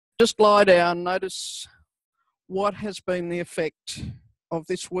just lie down. Notice what has been the effect of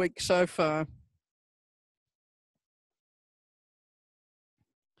this week so far.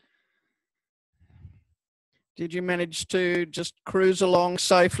 Did you manage to just cruise along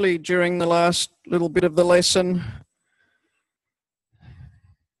safely during the last little bit of the lesson?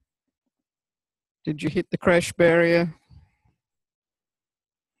 Did you hit the crash barrier?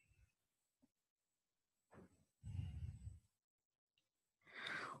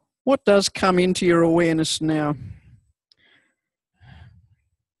 What does come into your awareness now?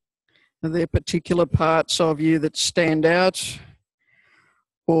 Are there particular parts of you that stand out,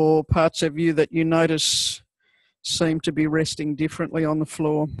 or parts of you that you notice seem to be resting differently on the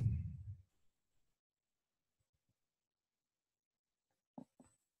floor?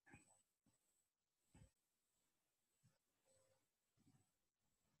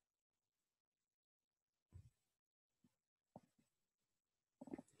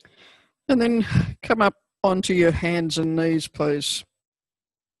 And then come up onto your hands and knees, please.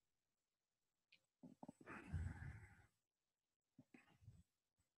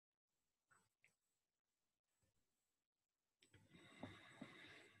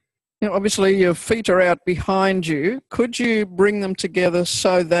 Now, obviously, your feet are out behind you. Could you bring them together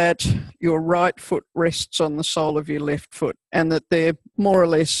so that your right foot rests on the sole of your left foot and that they're more or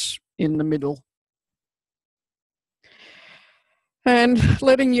less in the middle? And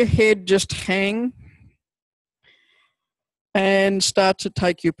letting your head just hang and start to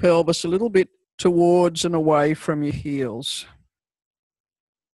take your pelvis a little bit towards and away from your heels.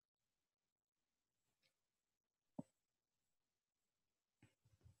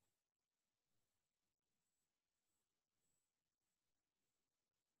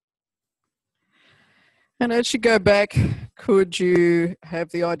 And as you go back, could you have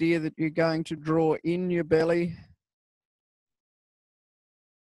the idea that you're going to draw in your belly?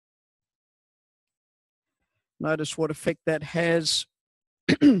 Notice what effect that has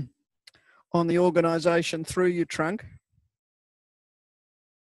on the organisation through your trunk.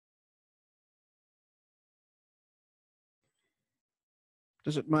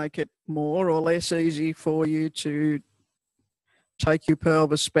 Does it make it more or less easy for you to take your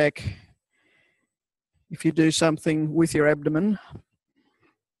pelvis back if you do something with your abdomen?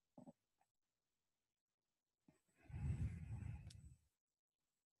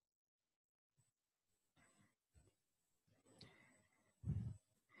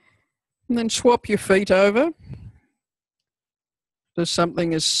 And then swap your feet over. Does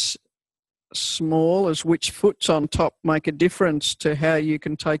something as small as which foot's on top make a difference to how you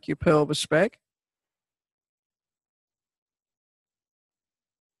can take your pelvis back?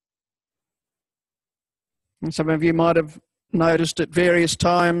 And some of you might have noticed at various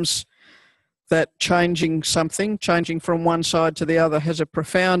times that changing from one side to the other has a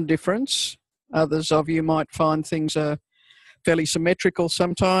profound difference. Others of you might find things are fairly symmetrical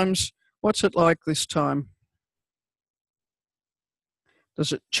sometimes. What's it like this time?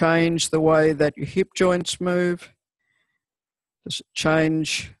 Does it change the way that your hip joints move? Does it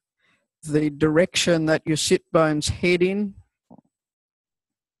change the direction that your sit bones head in?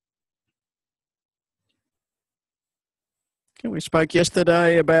 We spoke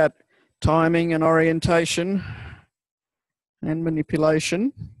yesterday about timing and orientation and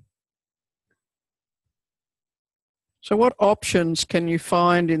manipulation. So what options can you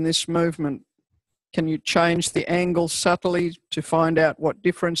find in this movement? Can you change the angle subtly to find out what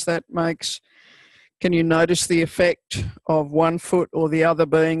difference that makes? Can you notice the effect of one foot or the other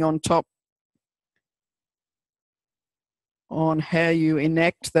being on top on how you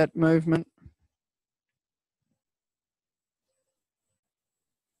enact that movement?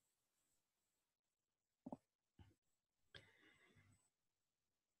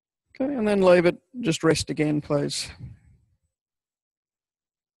 Okay, and then leave it, just rest again, please.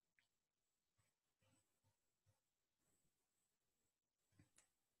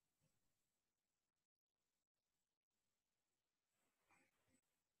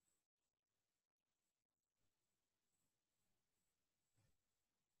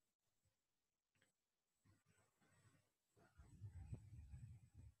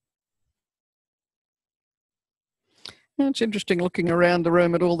 It's interesting looking around the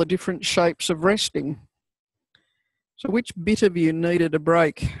room at all the different shapes of resting. So which bit of you needed a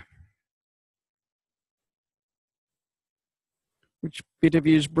break? Which bit of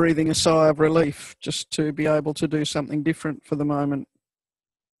you is breathing a sigh of relief just to be able to do something different for the moment?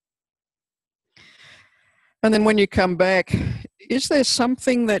 And then when you come back, is there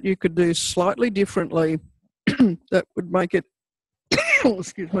something that you could do slightly differently that would make it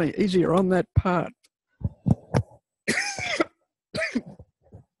excuse me, easier on that part?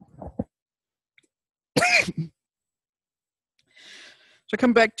 So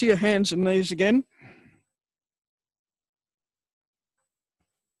come back to your hands and knees again.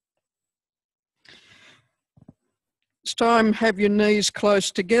 This time, have your knees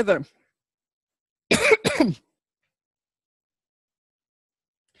close together.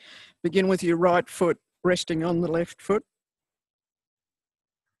 Begin with your right foot resting on the left foot.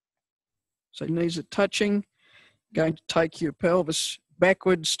 So knees are touching. Going to take your pelvis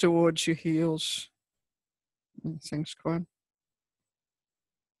backwards towards your heels. Thanks, Quine.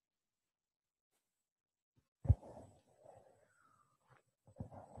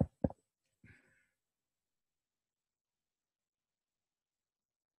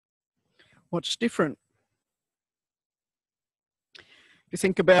 What's different? You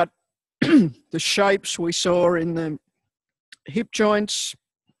think about the shapes we saw in the hip joints,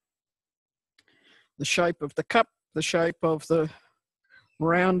 the shape of the cup, the shape of the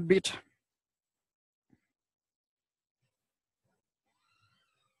round bit.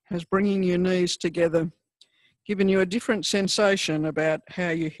 Has bringing your knees together given you a different sensation about how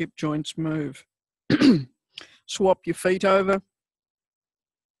your hip joints move? Swap your feet over.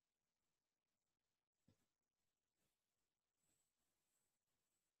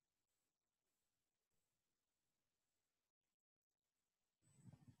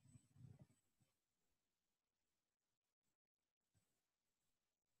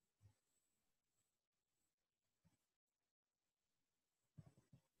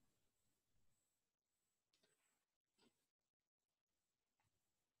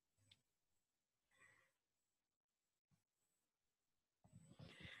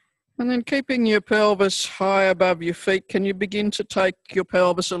 And then keeping your pelvis high above your feet, can you begin to take your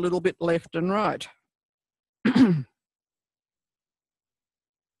pelvis a little bit left and right?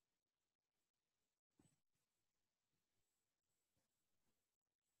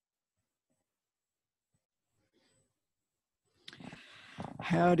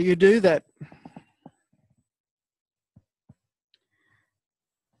 How do you do that?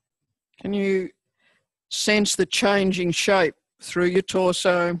 Can you sense the changing shape through your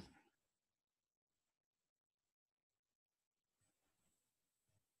torso?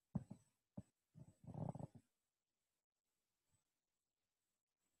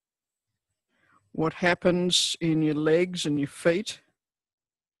 What happens in your legs and your feet?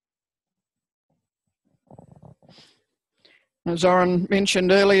 As Oren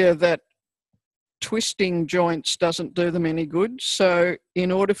mentioned earlier, that twisting joints doesn't do them any good. So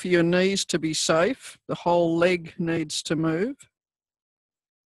in order for your knees to be safe, the whole leg needs to move.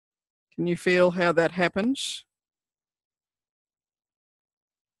 Can you feel how that happens?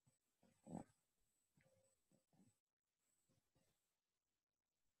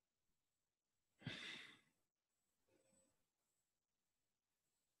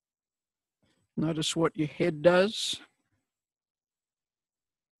 Notice what your head does.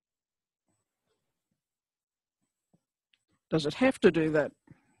 Does it have to do that?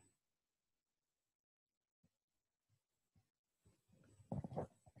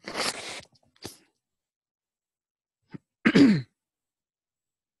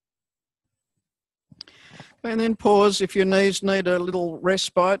 And then pause. If your knees need a little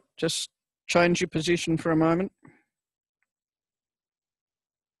respite, just change your position for a moment.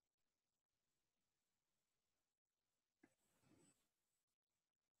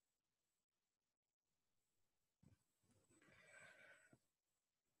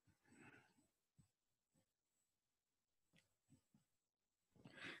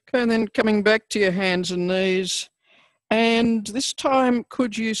 Okay, and then coming back to your hands and knees. And this time,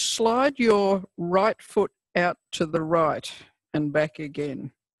 could you slide your right foot out to the right and back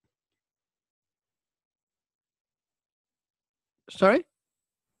again? Sorry?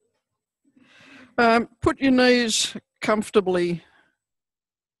 Put your knees comfortably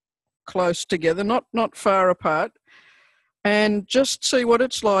close together, not far apart, and just see what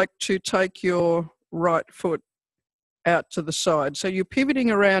it's like to take your right foot out to the side. So you're pivoting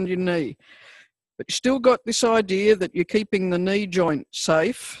around your knee, but you still got this idea that you're keeping the knee joint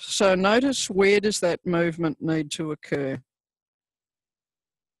safe. So notice, where does that movement need to occur?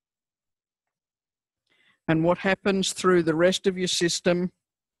 And what happens through the rest of your system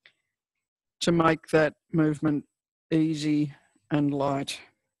to make that movement easy and light?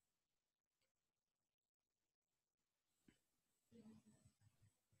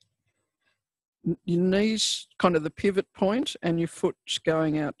 Your knees kind of the pivot point and your foot's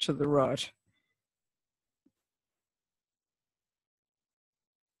going out to the right.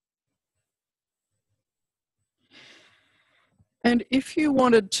 And if you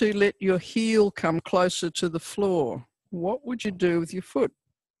wanted to let your heel come closer to the floor, what would you do with your foot?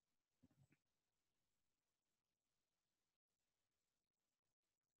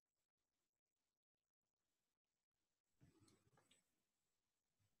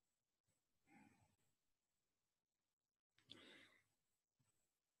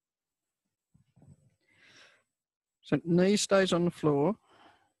 So knee stays on the floor.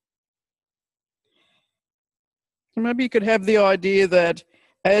 And maybe you could have the idea that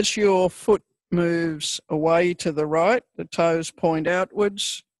as your foot moves away to the right, the toes point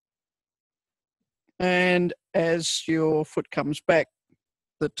outwards. And as your foot comes back,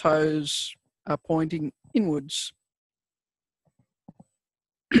 the toes are pointing inwards.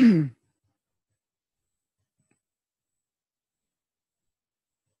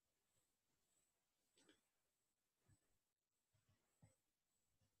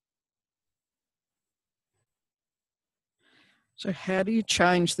 So how do you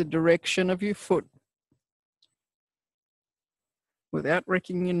change the direction of your foot without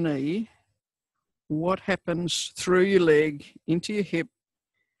wrecking your knee? What happens through your leg, into your hip,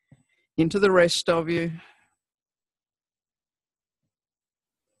 into the rest of you?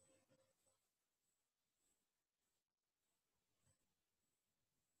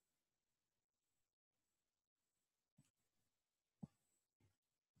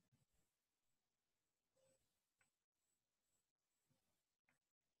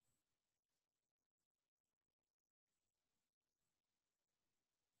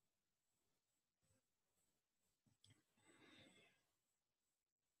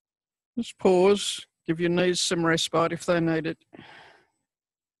 Just pause, give your knees some respite if they need it.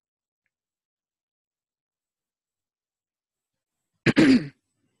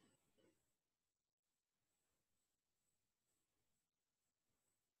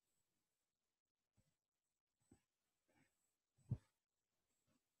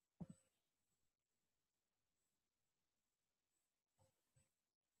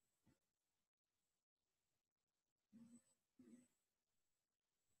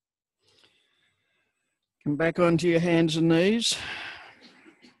 Come back onto your hands and knees.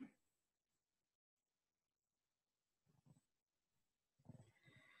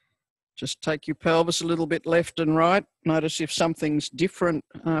 Just take your pelvis a little bit left and right. Notice if something's different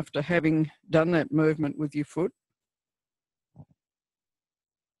after having done that movement with your foot.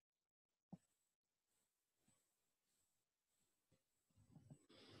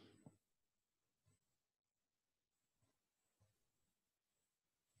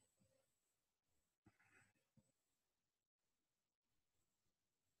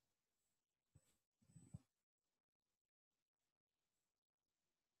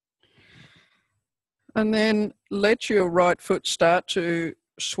 And then let your right foot start to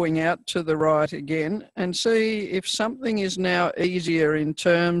swing out to the right again and see if something is now easier in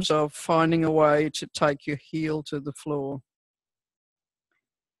terms of finding a way to take your heel to the floor.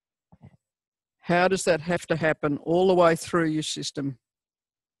 How does that have to happen all the way through your system?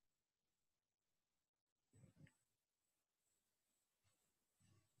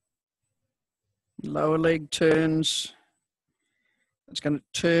 Lower leg turns. It's going to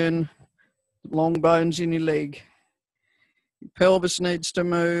turn long bones in your leg. Your pelvis needs to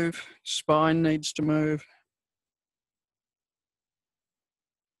move. Spine needs to move.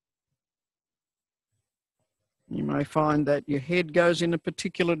 You may find that your head goes in a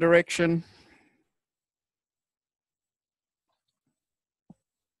particular direction.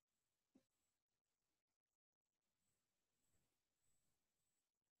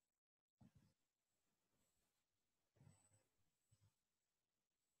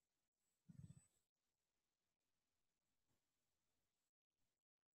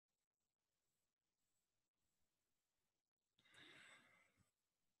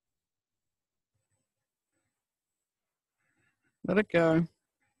 Let it go.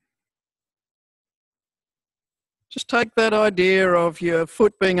 Just take that idea of your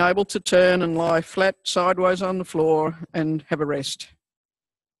foot being able to turn and lie flat sideways on the floor and have a rest.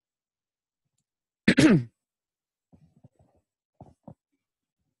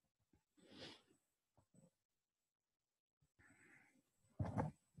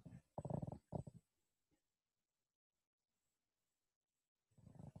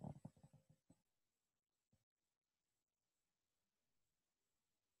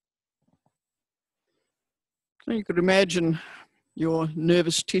 So you could imagine your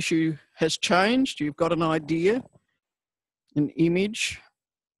nervous tissue has changed. You've got an idea, an image.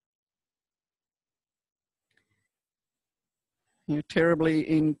 Your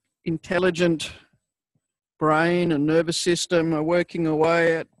terribly intelligent brain and nervous system are working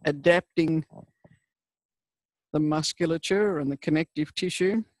away at adapting the musculature and the connective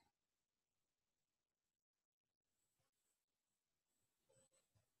tissue.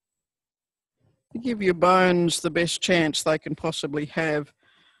 To give your bones the best chance they can possibly have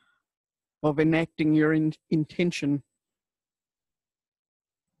of enacting your intention.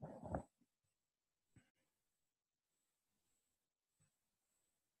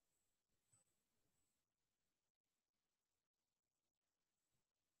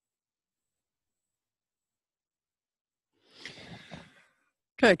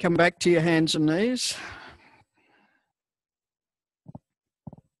 Okay, come back to your hands and knees.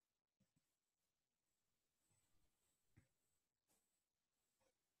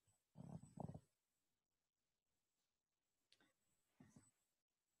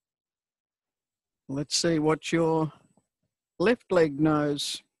 Let's see what your left leg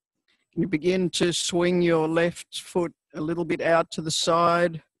knows. Can you begin to swing your left foot a little bit out to the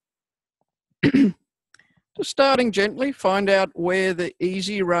side? Just starting gently, find out where the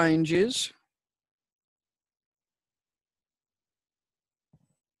easy range is.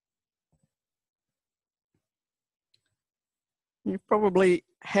 You've probably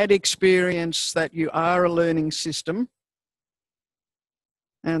had experience that you are a learning system,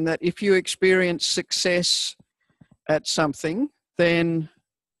 and that if you experience success at something, then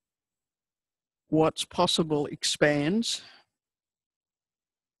what's possible expands.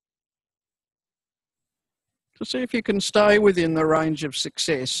 To see if you can stay within the range of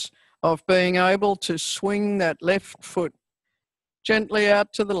success of being able to swing that left foot gently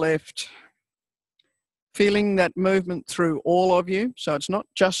out to the left, feeling that movement through all of you. So it's not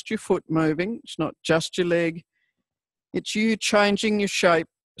just your foot moving, it's not just your leg, it's you changing your shape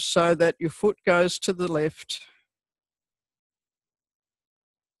so that your foot goes to the left.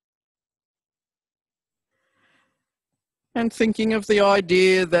 And thinking of the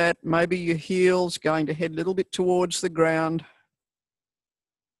idea that maybe your heel's going to head a little bit towards the ground.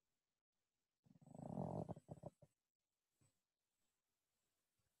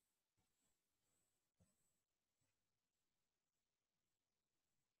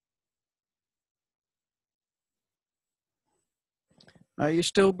 Are you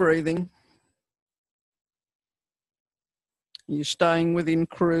still breathing? Are you staying within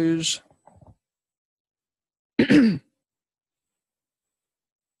cruise?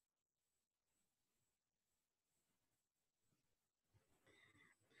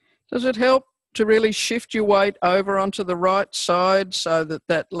 Does it help to really shift your weight over onto the right side so that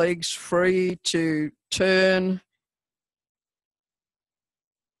that leg's free to turn?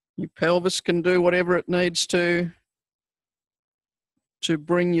 Your pelvis can do whatever it needs to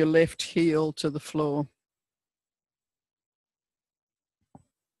bring your left heel to the floor.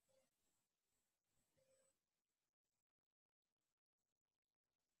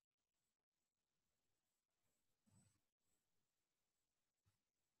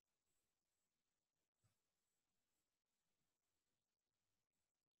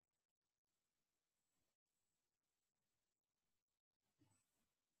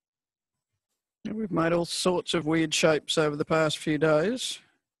 We've made all sorts of weird shapes over the past few days.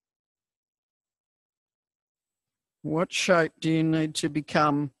 What shape do you need to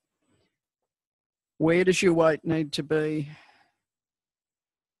become? Where does your weight need to be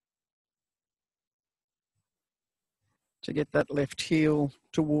to get that left heel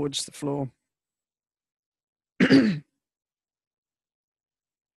towards the floor?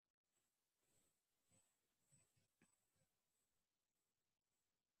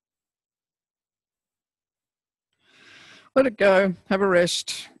 Let it go. Have a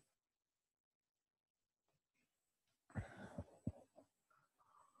rest.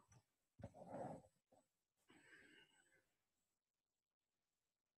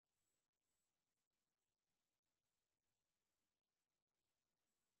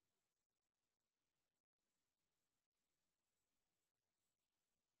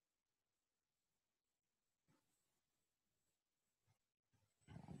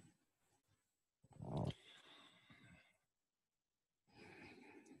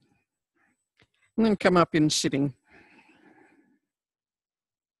 And then come up in sitting.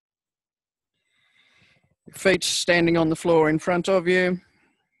 Your feet standing on the floor in front of you,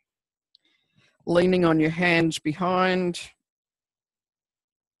 leaning on your hands behind.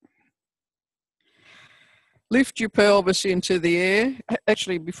 Lift your pelvis into the air.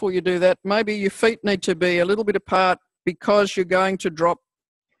 Actually, before you do that, maybe your feet need to be a little bit apart because you're going to drop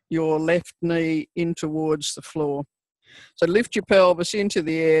your left knee in towards the floor. So lift your pelvis into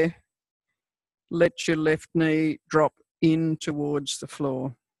the air. Let your left knee drop in towards the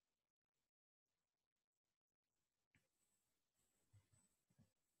floor.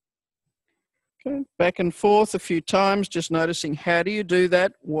 Okay, back and forth a few times, just noticing how do you do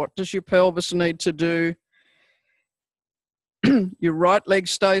that? What does your pelvis need to do? Your right leg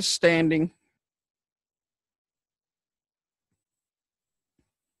stays standing.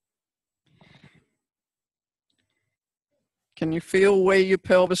 Can you feel where your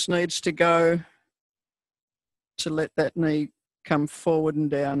pelvis needs to go to let that knee come forward and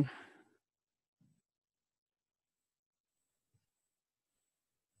down?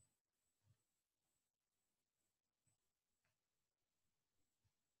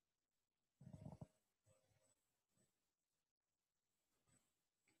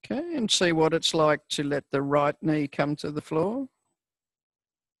 Okay, and see what it's like to let the right knee come to the floor.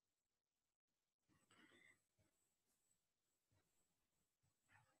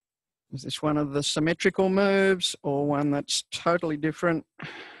 Is this one of the symmetrical moves or one that's totally different?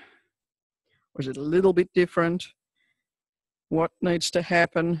 Or is it a little bit different? What needs to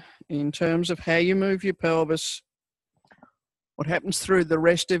happen in terms of how you move your pelvis? What happens through the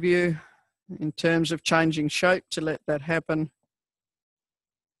rest of you in terms of changing shape to let that happen?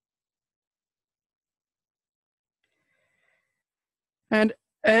 And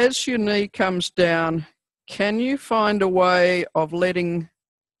as your knee comes down, can you find a way of letting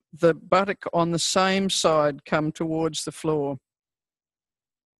the buttock on the same side come towards the floor?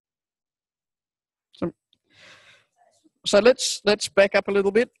 So let's back up a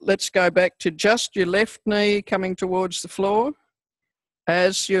little bit. Let's go back to just your left knee coming towards the floor.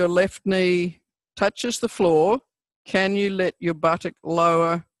 As your left knee touches the floor, can you let your buttock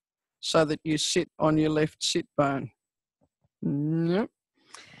lower so that you sit on your left sit bone? No.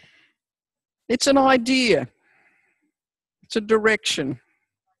 It's an idea. It's a direction.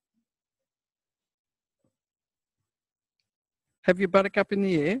 Have your buttock up in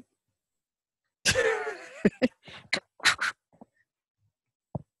the air.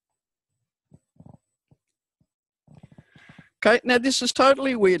 Okay, now this is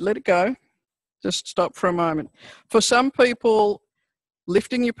totally weird. Let it go. Just stop for a moment. For some people,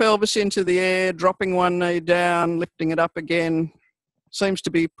 lifting your pelvis into the air, dropping one knee down, lifting it up again seems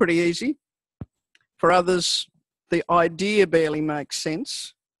to be pretty easy. For others, the idea barely makes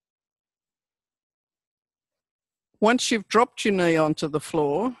sense. Once you've dropped your knee onto the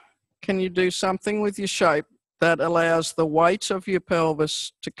floor, can you do something with your shape that allows the weight of your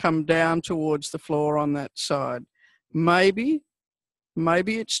pelvis to come down towards the floor on that side? Maybe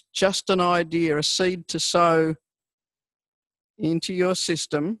it's just an idea, a seed to sow into your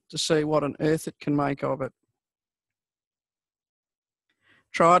system to see what on earth it can make of it.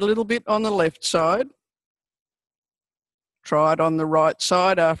 Try it a little bit on the left side. Try it on the right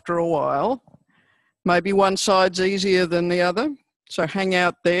side after a while. Maybe one side's easier than the other. So hang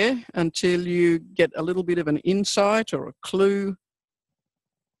out there until you get a little bit of an insight or a clue.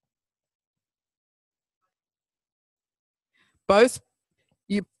 Both,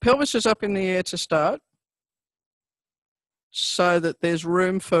 your pelvis is up in the air to start so that there's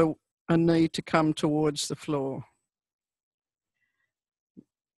room for a knee to come towards the floor.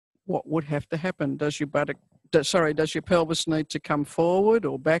 What would have to happen? Does your pelvis need to come forward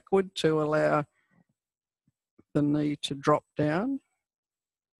or backward to allow the knee to drop down?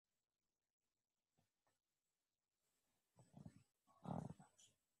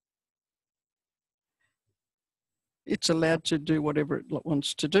 It's allowed to do whatever it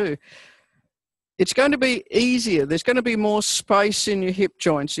wants to do. It's going to be easier. There's going to be more space in your hip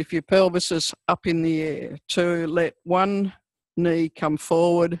joints if your pelvis is up in the air to let one knee come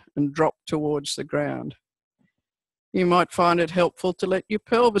forward and drop towards the ground. You might find it helpful to let your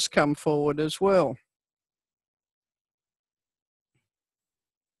pelvis come forward as well.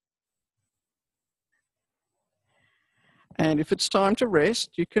 And if it's time to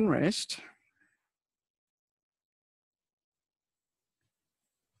rest, you can rest.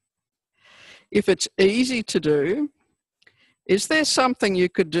 If it's easy to do, is there something you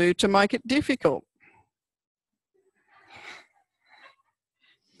could do to make it difficult?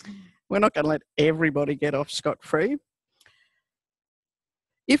 We're not going to let everybody get off scot-free.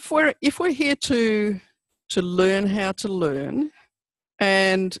 If we're here to learn how to learn,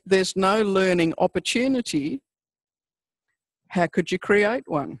 and there's no learning opportunity, how could you create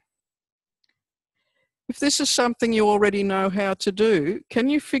one? If this is something you already know how to do, can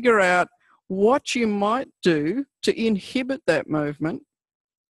you figure out what you might do to inhibit that movement?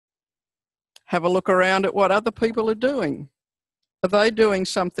 Have a look around at what other people are doing. Are they doing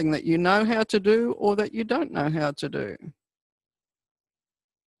something that you know how to do or that you don't know how to do?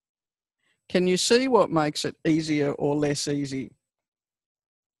 Can you see what makes it easier or less easy?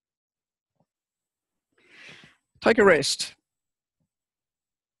 Take a rest.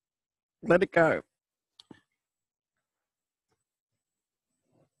 Let it go.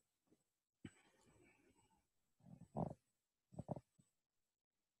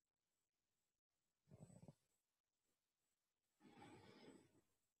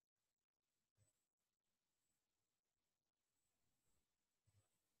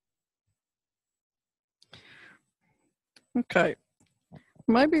 Okay,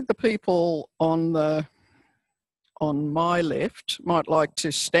 maybe the people on my left might like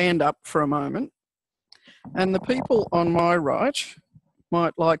to stand up for a moment, and the people on my right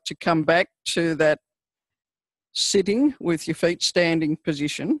might like to come back to that sitting with your feet standing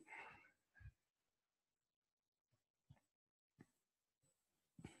position.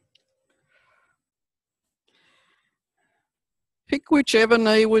 Pick whichever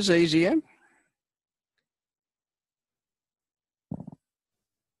knee was easier.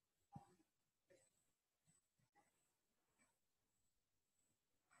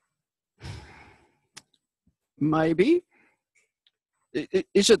 Maybe.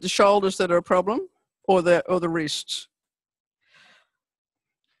 Is it the shoulders that are a problem, or the wrists?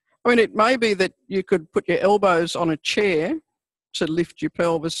 I mean, it may be that you could put your elbows on a chair to lift your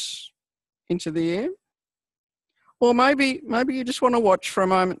pelvis into the air. Or maybe you just want to watch for a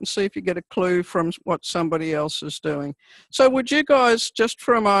moment and see if you get a clue from what somebody else is doing. So would you guys, just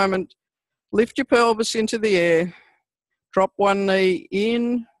for a moment, lift your pelvis into the air, drop one knee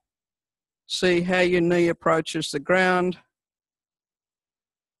in, see how your knee approaches the ground.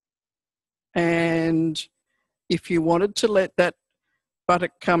 And if you wanted to let that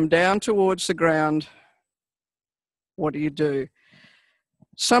buttock come down towards the ground, what do?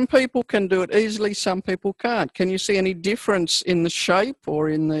 Some people can do it easily, some people can't. Can you see any difference in the shape or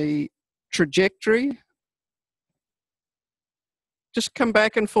in the trajectory? Just come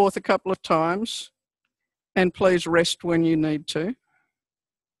back and forth a couple of times, and please rest when you need to.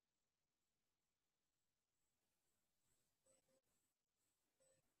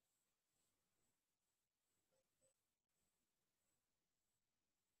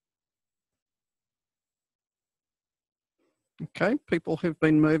 Okay, people who've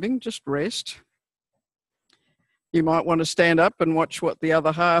been moving, just rest. You might want to stand up and watch what the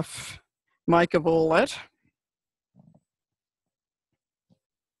other half make of all that.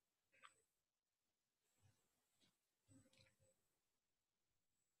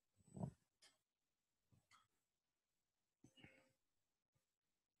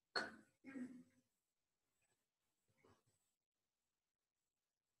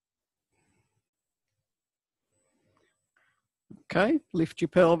 Okay, lift your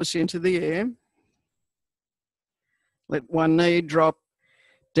pelvis into the air. Let one knee drop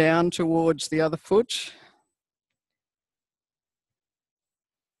down towards the other foot.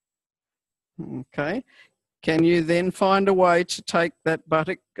 Okay, can you then find a way to take that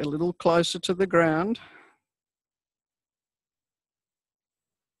buttock a little closer to the ground?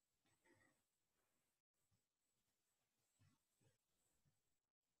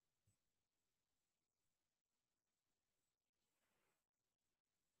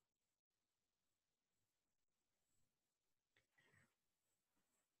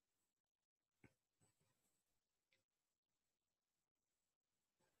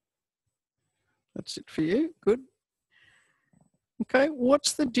 That's it for you, good. Okay,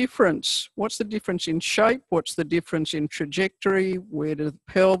 what's the difference? What's the difference in shape? What's the difference in trajectory? Where did the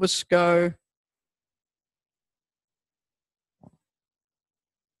pelvis go?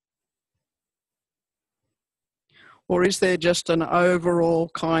 Or is there just an overall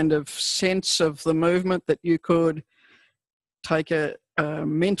kind of sense of the movement that you could take a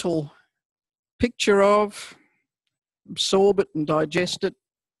mental picture of, absorb it and digest it?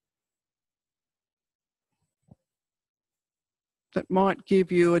 That might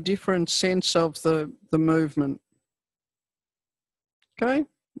give you a different sense of the movement. Okay?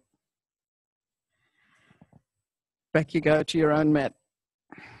 Back you go to your own mat.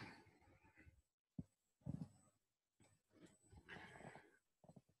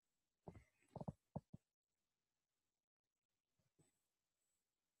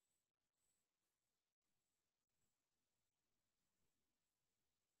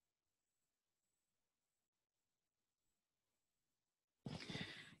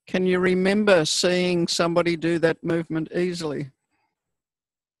 Can you remember seeing somebody do that movement easily?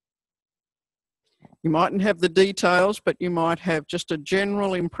 You mightn't have the details, but you might have just a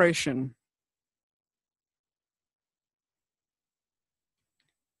general impression.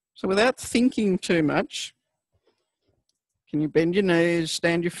 So without thinking too much, can you bend your knees,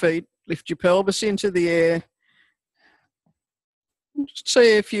 stand your feet, lift your pelvis into the air? Just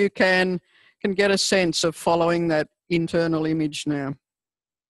see if you can get a sense of following that internal image now.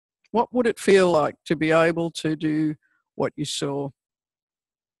 What would it feel like to be able to do what you saw?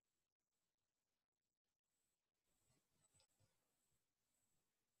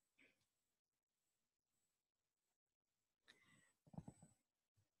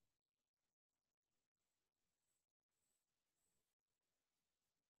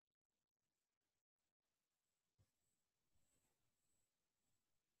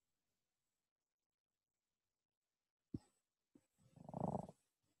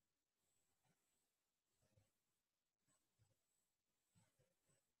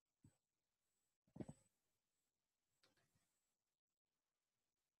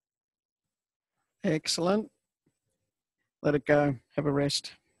 Excellent. Let it go. Have a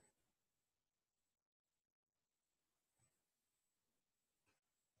rest.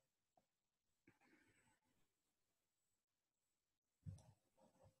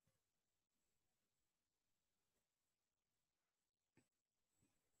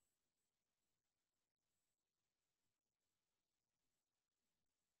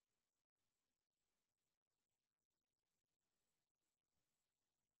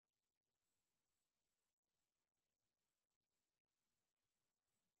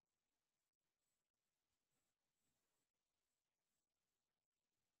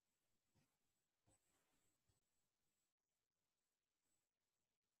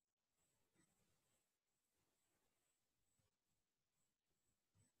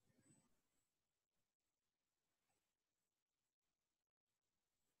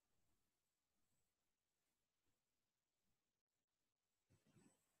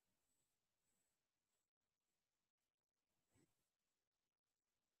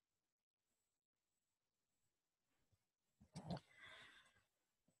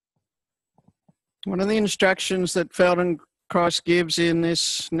 One of the instructions that Feldenkrais gives in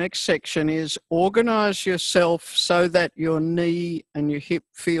this next section is organize yourself so that your knee and your hip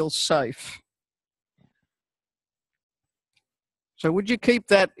feel safe. So would you keep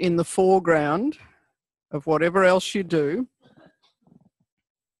that in the foreground of whatever else you do?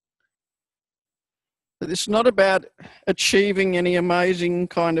 But it's not about achieving any amazing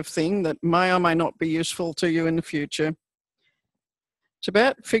kind of thing that may or may not be useful to you in the future. It's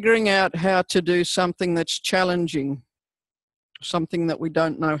about figuring out how to do something that's challenging, something that we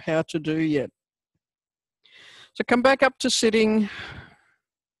don't know how to do yet. So come back up to sitting.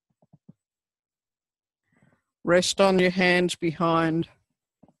 Rest on your hands behind.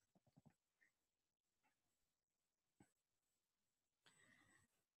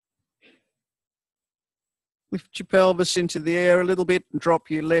 Lift your pelvis into the air a little bit and drop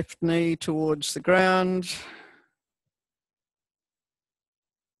your left knee towards the ground.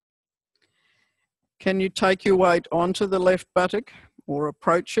 Can you take your weight onto the left buttock or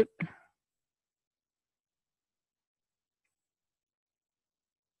approach it?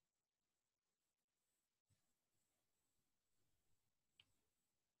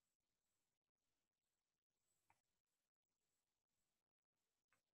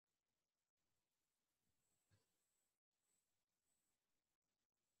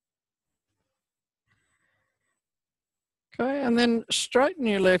 Okay, and then straighten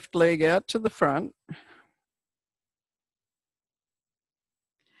your left leg out to the front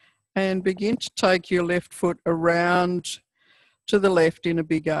and begin to take your left foot around to the left in a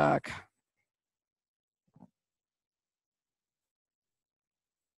big arc.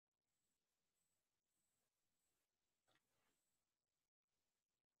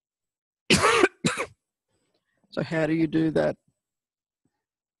 So how do you do that?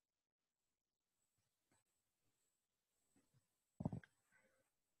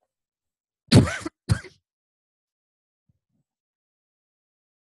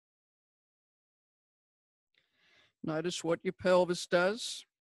 Notice what your pelvis does.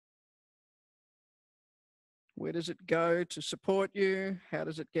 Where does it go to support you? How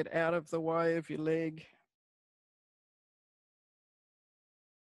does it get out of the way of your leg?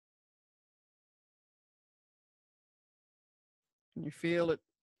 Can you feel it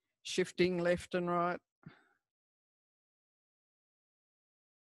shifting left and right?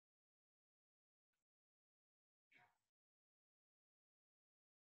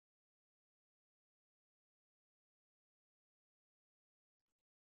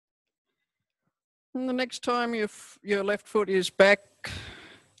 And the next time your left foot is back,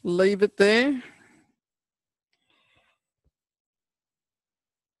 leave it there.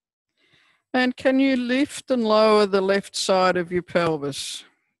 And can you lift and lower the left side of your pelvis?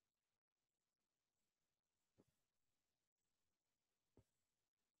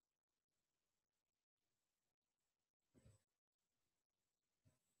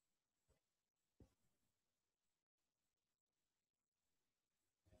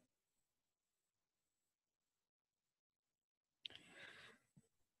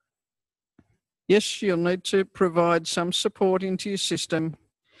 Yes, you'll need to provide some support into your system.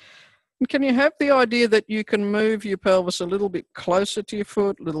 And can you have the idea that you can move your pelvis a little bit closer to your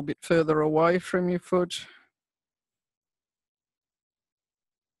foot, a little bit further away from your foot?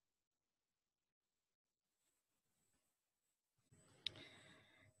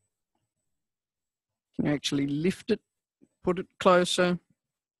 Can you actually lift it, put it closer,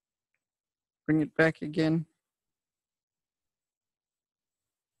 bring it back again?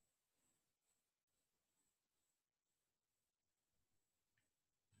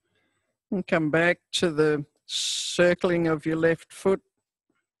 And come back to the circling of your left foot.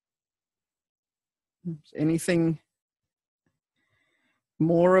 Anything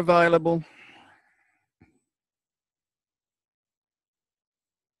more available?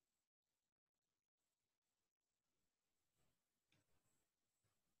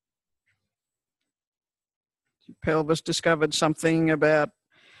 Your pelvis discovered something about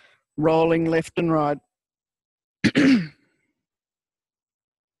rolling left and right.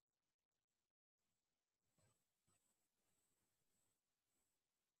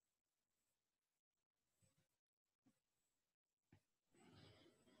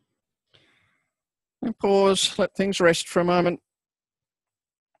 And pause, let things rest for a moment.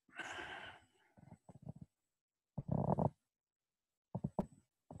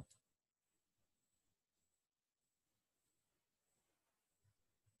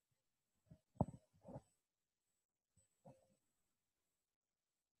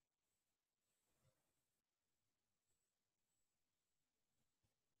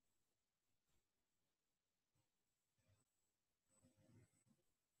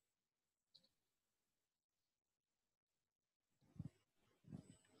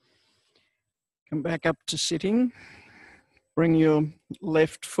 Come back up to sitting. Bring your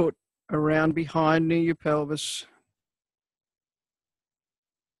left foot around behind near your pelvis.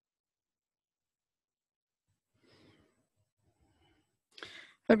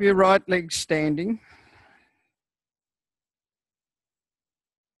 Have your right leg standing.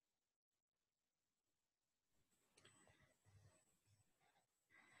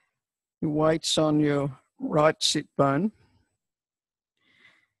 Your weight's on your right sit bone.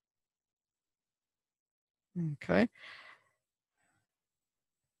 Okay.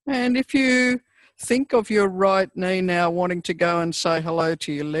 And if you think of your right knee now wanting to go and say hello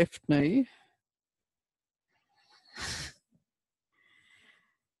to your left knee,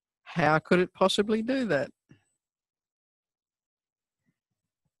 how could it possibly do that?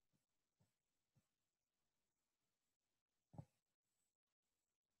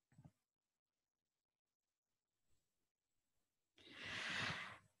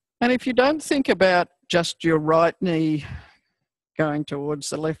 And if you don't think about just your right knee going towards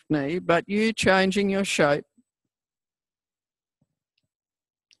the left knee, but you changing your shape,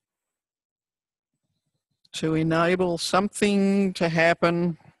 to enable something to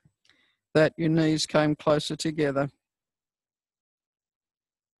happen that your knees came closer together,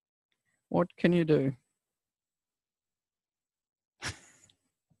 what can you do?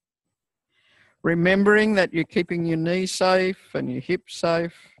 Remembering that you're keeping your knees safe and your hips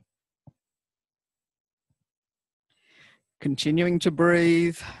safe. Continuing to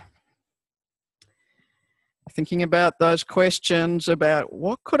breathe. Thinking about those questions about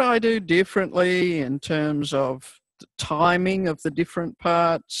what could I do differently in terms of the timing of the different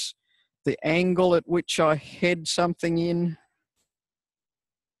parts, the angle at which I head something in,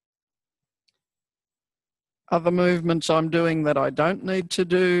 other movements I'm doing that I don't need to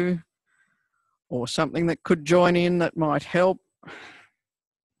do, or something that could join in that might help.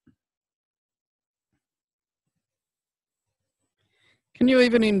 Can you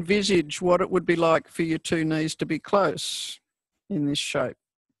even envisage what it would be like for your two knees to be close in this shape?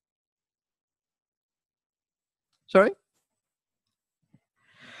 Sorry?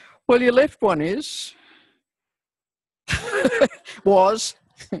 Well, your left one is. Was.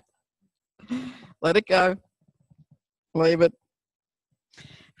 Let it go. Leave it.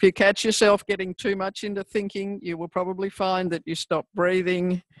 If you catch yourself getting too much into thinking, you will probably find that you stop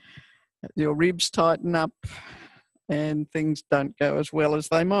breathing, your ribs tighten up, and things don't go as well as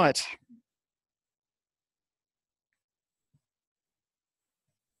they might.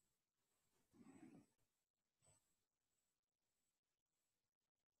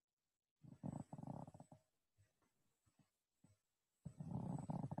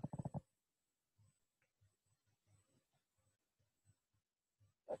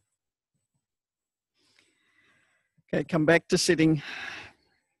 Okay, come back to sitting.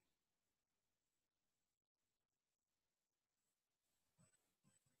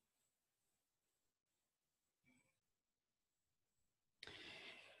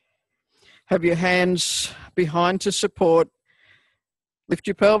 Have your hands behind to support. Lift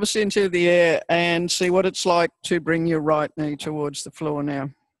your pelvis into the air and see what it's like to bring your right knee towards the floor now.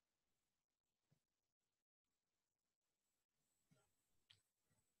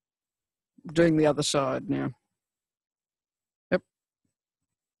 Doing the other side now. Yep.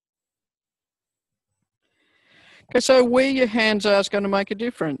 Okay, so where your hands are is going to make a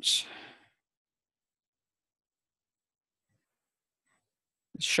difference.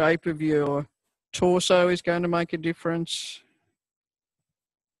 The shape of your torso is going to make a difference.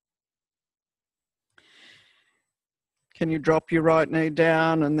 Can you drop your right knee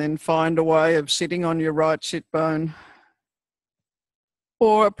down and then find a way of sitting on your right sit bone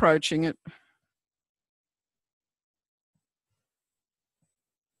or approaching it?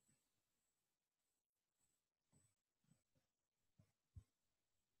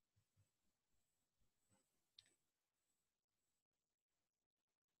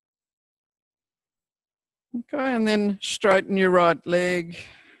 Okay, and then straighten your right leg.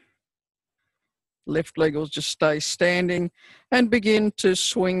 Left leg will just stay standing and begin to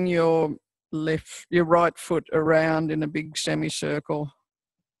swing your right foot around in a big semicircle.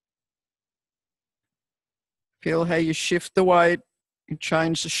 Feel how you shift the weight, you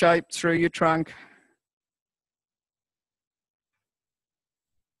change the shape through your trunk.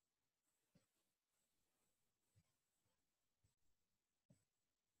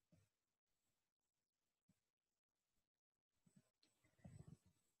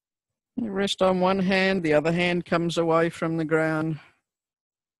 You rest on one hand, the other hand comes away from the ground.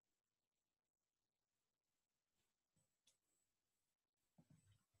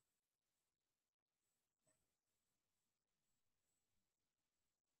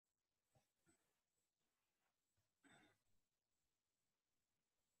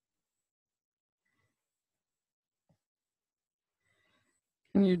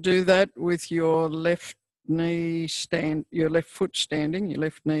 And you do that with your left your left foot standing, your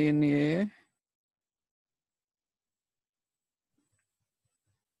left knee in the air.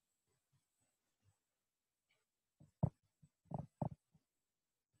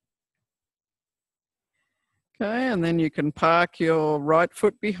 Okay, and then you can park your right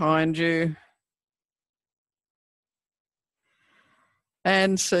foot behind you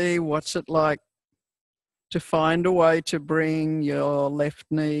and see what's it like to find a way to bring your left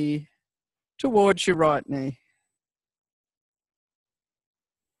knee towards your right knee.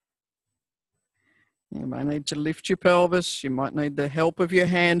 You may need to lift your pelvis. You might need the help of your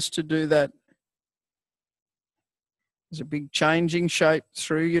hands to do that. There's a big changing shape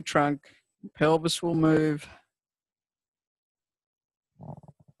through your trunk. The pelvis will move.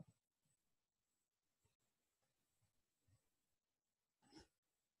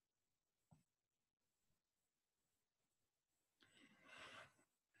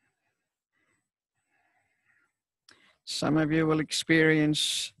 Some of you will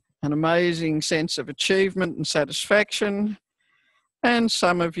experience an amazing sense of achievement and satisfaction, and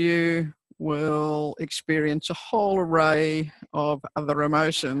some of you will experience a whole array of other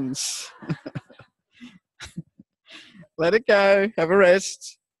emotions. Let it go, have a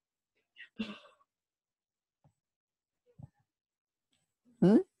rest.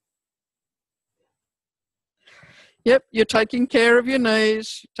 Yep, you're taking care of your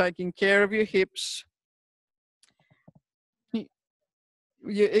knees, taking care of your hips.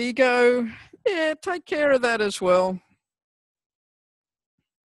 Your ego, yeah, take care of that as well.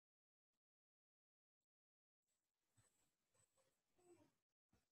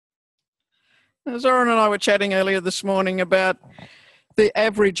 Zoran and I were chatting earlier this morning about the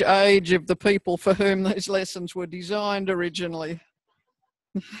average age of the people for whom these lessons were designed originally.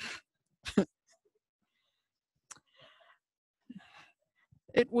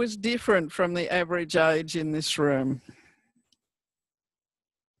 It was different from the average age in this room.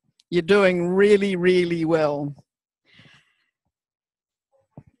 You're doing really, really well.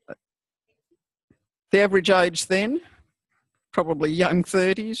 The average age then, probably young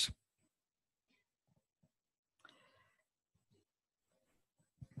 30s.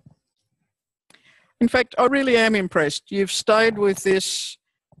 In fact, I really am impressed. You've stayed with this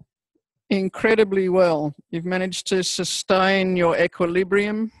incredibly well. You've managed to sustain your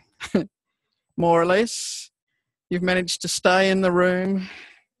equilibrium, more or less. You've managed to stay in the room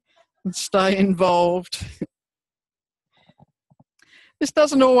and stay involved. This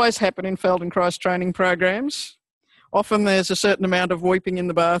doesn't always happen in Feldenkrais training programs. Often there's a certain amount of weeping in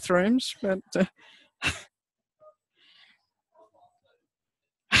the bathrooms, but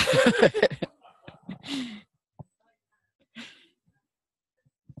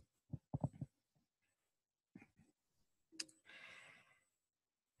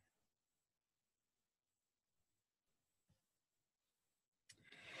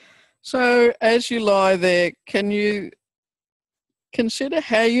so as you lie there, can you consider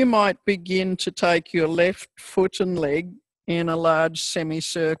how you might begin to take your left foot and leg in a large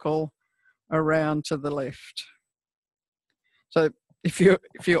semicircle around to the left? So if you're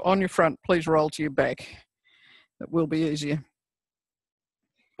on your front, please roll to your back. That will be easier,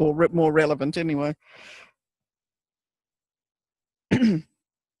 or more relevant anyway.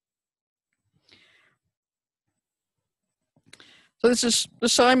 So this is the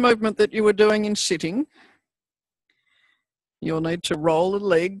same movement that you were doing in sitting. You'll need to roll the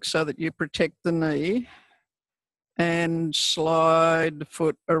leg so that you protect the knee and slide the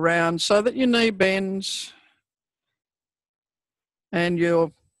foot around so that your knee bends and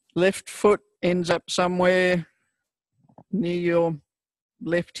your left foot ends up somewhere near your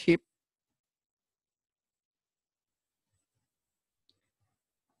left hip.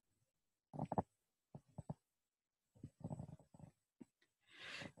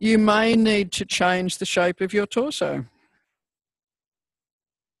 You may need to change the shape of your torso.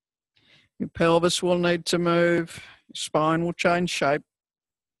 Your pelvis will need to move, your spine will change shape.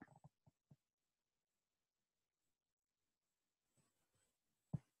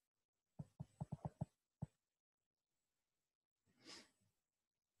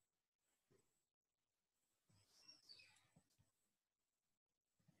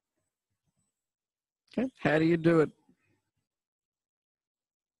 Okay, how do you do it?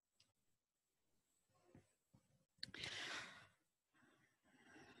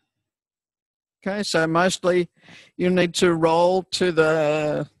 Okay, so mostly you need to roll to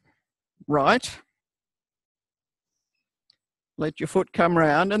the right. Let your foot come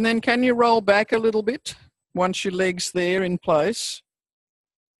round, and then can you roll back a little bit once your leg's there in place?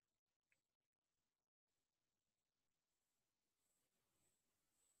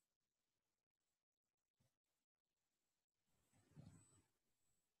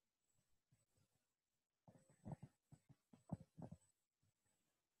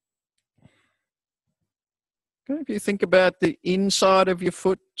 Okay, if you think about the inside of your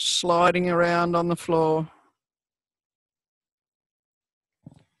foot sliding around on the floor,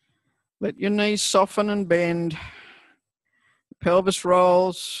 let your knees soften and bend. Pelvis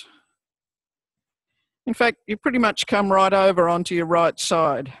rolls. In fact, you pretty much come right over onto your right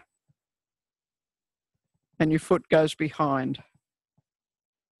side and your foot goes behind.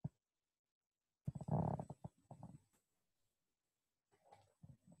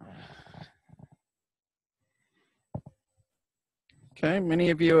 Okay, many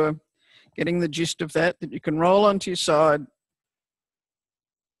of you are getting the gist of that you can roll onto your side.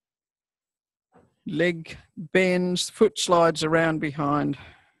 Leg bends, foot slides around behind.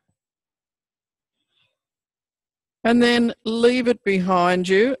 And then leave it behind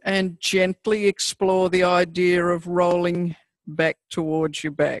you and gently explore the idea of rolling back towards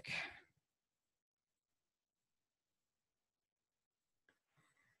your back.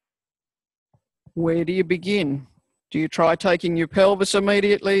 Where do you begin? Do you try taking your pelvis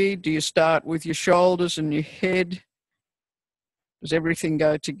immediately? Do you start with your shoulders and your head? Does everything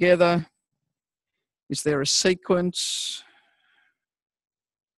go together? Is there a sequence?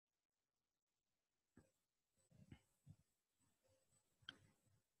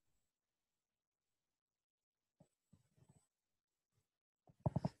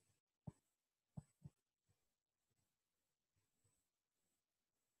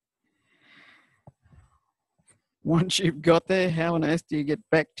 Once you've got there, how on earth do you get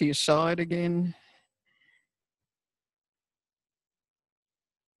back to your side again?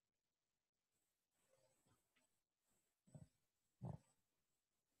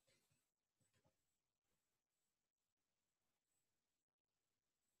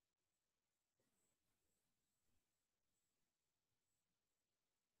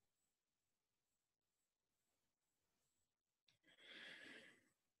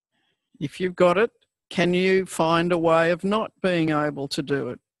 If you've got it, can you find a way of not being able to do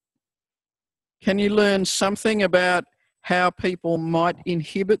it? Can you learn something about how people might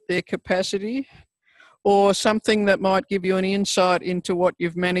inhibit their capacity, or something that might give you an insight into what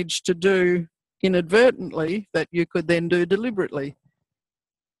you've managed to do inadvertently that you could then do deliberately?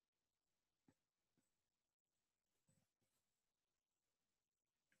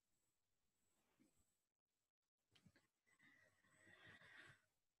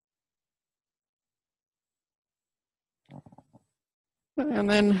 And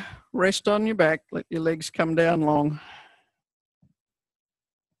then rest on your back, let your legs come down long.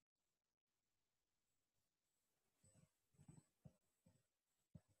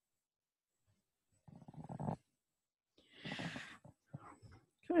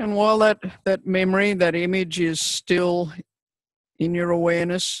 And while that memory, that image is still in your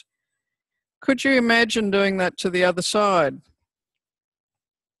awareness, could you imagine doing that to the other side?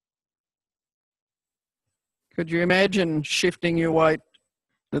 Could you imagine shifting your weight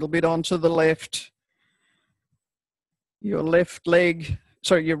a little bit onto the left, your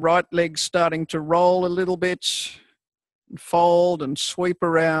right leg starting to roll a little bit, and fold and sweep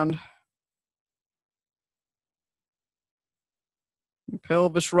around.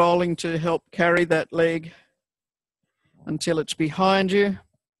 Pelvis rolling to help carry that leg until it's behind you.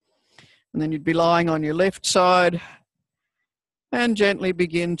 And then you'd be lying on your left side, and gently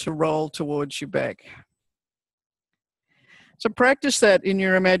begin to roll towards your back. So practice that in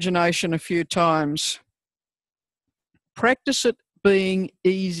your imagination a few times. Practice it being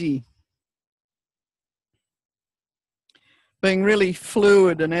easy, being really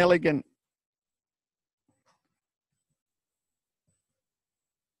fluid and elegant.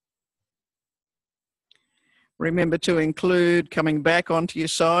 Remember to include coming back onto your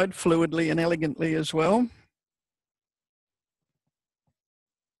side fluidly and elegantly as well.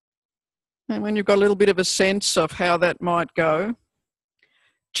 And when you've got a little bit of a sense of how that might go,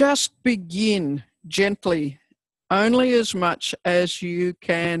 just begin gently, only as much as you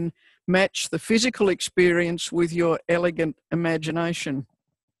can match the physical experience with your elegant imagination.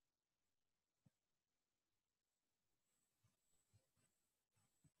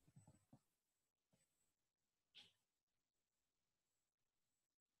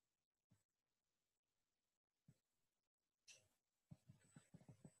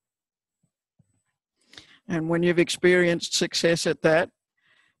 And when you've experienced success at that,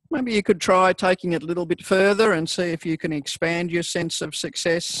 maybe you could try taking it a little bit further and see if you can expand your sense of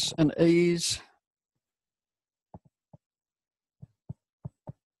success and ease.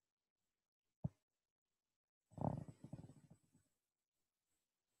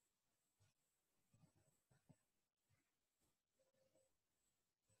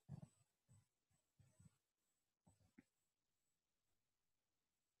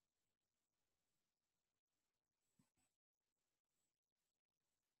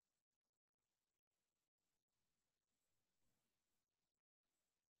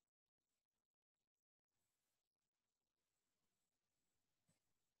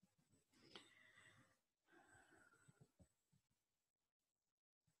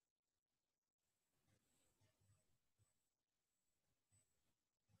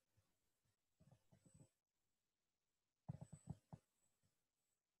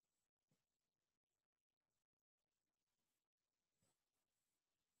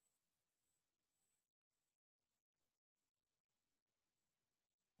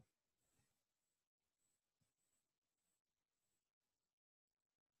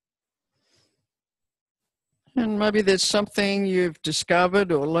 And maybe there's something you've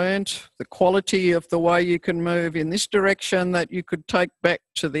discovered or learnt, the quality of the way you can move in this direction that you could take back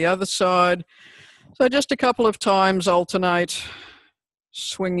to the other side. So just a couple of times alternate,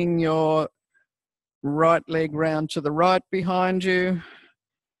 swinging your right leg round to the right behind you,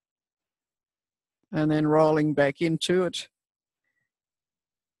 and then rolling back into it.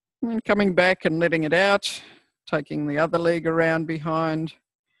 And coming back and letting it out, taking the other leg around behind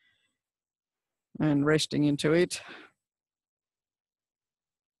and resting into it.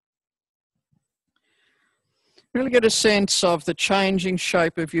 Really get a sense of the changing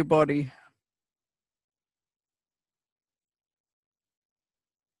shape of your body.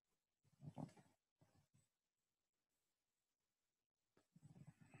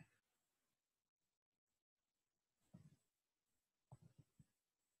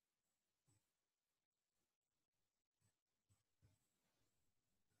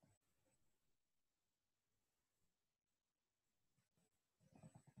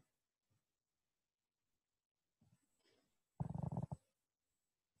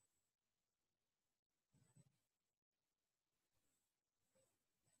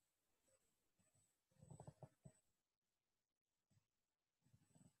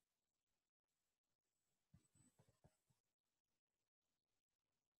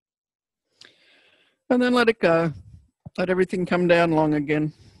 And then let it go. Let everything come down long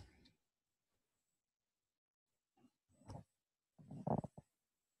again.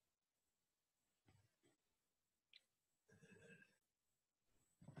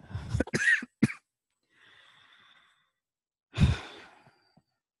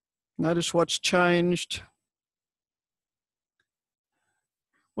 Notice what's changed.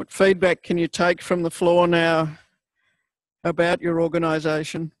 What feedback can you take from the floor now about your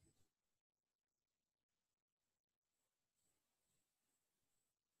organisation?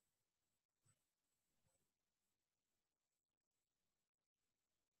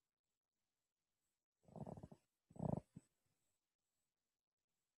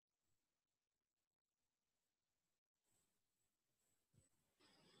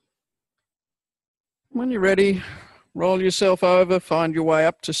 When you're ready, roll yourself over, find your way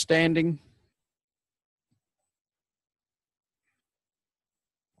up to standing.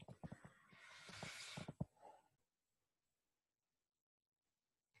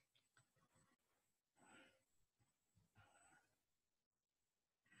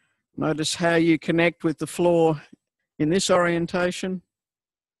 Notice how you connect with the floor in this orientation.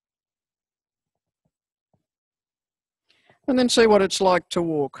 And then see what it's like to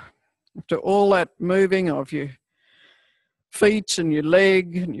walk. After all that moving of your feet and your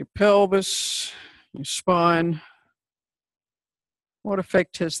leg and your pelvis, your spine, what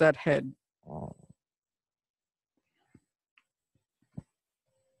effect has that had?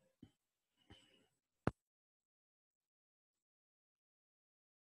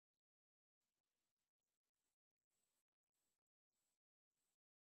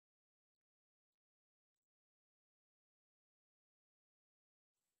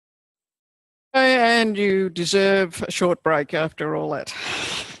 And you deserve a short break after all that.